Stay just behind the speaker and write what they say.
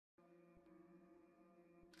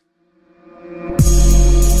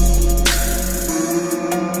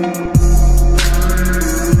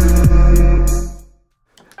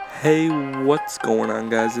Hey, what's going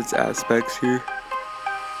on, guys? It's Aspects here,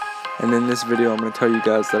 and in this video I'm going to tell you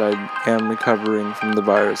guys that I am recovering from the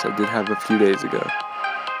virus I did have a few days ago.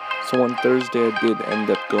 So on Thursday I did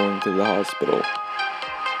end up going to the hospital.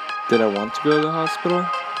 Did I want to go to the hospital?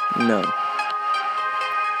 No.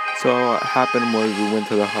 So what happened was we went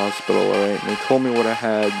to the hospital, alright, and they told me what I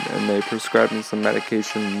had, and they prescribed me some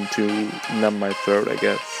medication to numb my throat, I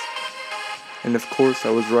guess. And of course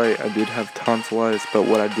I was right, I did have tonsillitis, but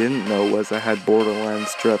what I didn't know was I had borderline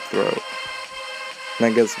strep throat. And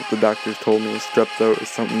I guess what the doctors told me is strep throat is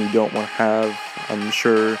something you don't want to have. I'm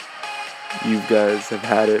sure you guys have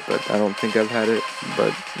had it, but I don't think I've had it,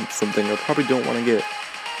 but it's something I probably don't want to get.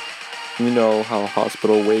 You know how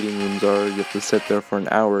hospital waiting rooms are, you have to sit there for an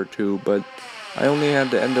hour or two, but I only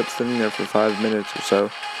had to end up sitting there for 5 minutes or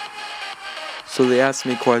so. So they asked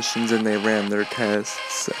me questions and they ran their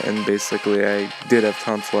tests, and basically I did have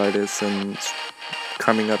tonsillitis and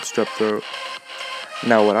coming up strep throat.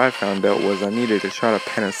 Now what I found out was I needed a shot of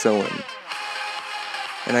penicillin.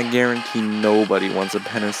 And I guarantee nobody wants a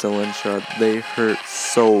penicillin shot. They hurt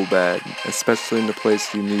so bad, especially in the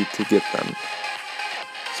place you need to get them.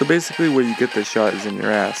 So basically where you get the shot is in your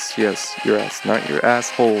ass. Yes, your ass, not your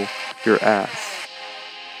asshole, your ass.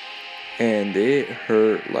 And it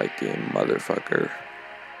hurt like a motherfucker.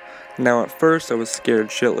 Now at first I was scared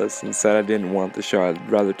shitless and said I didn't want the shot.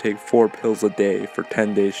 I'd rather take 4 pills a day for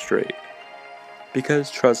 10 days straight.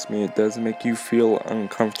 Because trust me, it does make you feel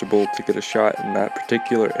uncomfortable to get a shot in that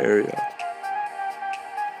particular area.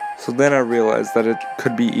 So then I realized that it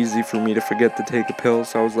could be easy for me to forget to take a pill,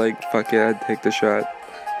 so I was like, fuck it, I'd take the shot.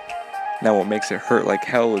 Now what makes it hurt like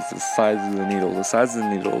hell is the size of the needle. The size of the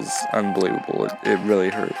needle is unbelievable. It really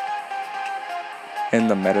hurt. And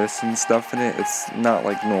the medicine stuff in it, it's not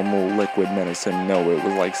like normal liquid medicine. No, it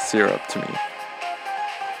was like syrup to me.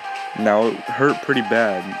 Now it hurt pretty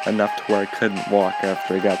bad, enough to where I couldn't walk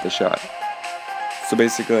after I got the shot. So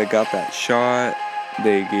basically I got that shot,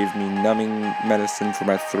 they gave me numbing medicine for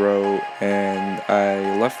my throat, and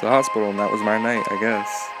I left the hospital and that was my night, I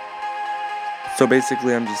guess. So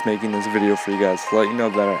basically I'm just making this video for you guys to let you know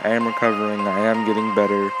that I am recovering, I am getting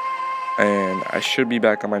better, and I should be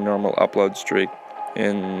back on my normal upload streak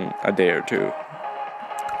in a day or two.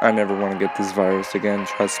 I never want to get this virus again,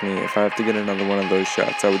 trust me. If I have to get another one of those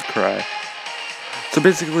shots, I would cry. So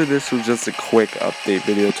basically this was just a quick update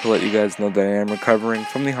video to let you guys know that I am recovering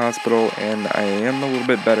from the hospital, and I am a little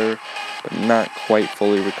bit better, but not quite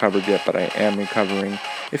fully recovered yet, but I am recovering.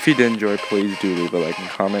 If you did enjoy, please do leave a like and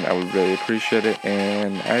comment, I would really appreciate it,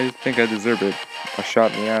 and I think I deserve it. A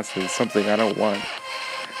shot in the ass is something I don't want.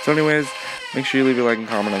 So anyways, make sure you leave a like and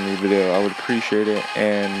comment on the video, I would appreciate it,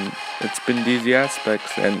 and it's been DZ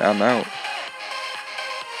Aspects, and I'm out.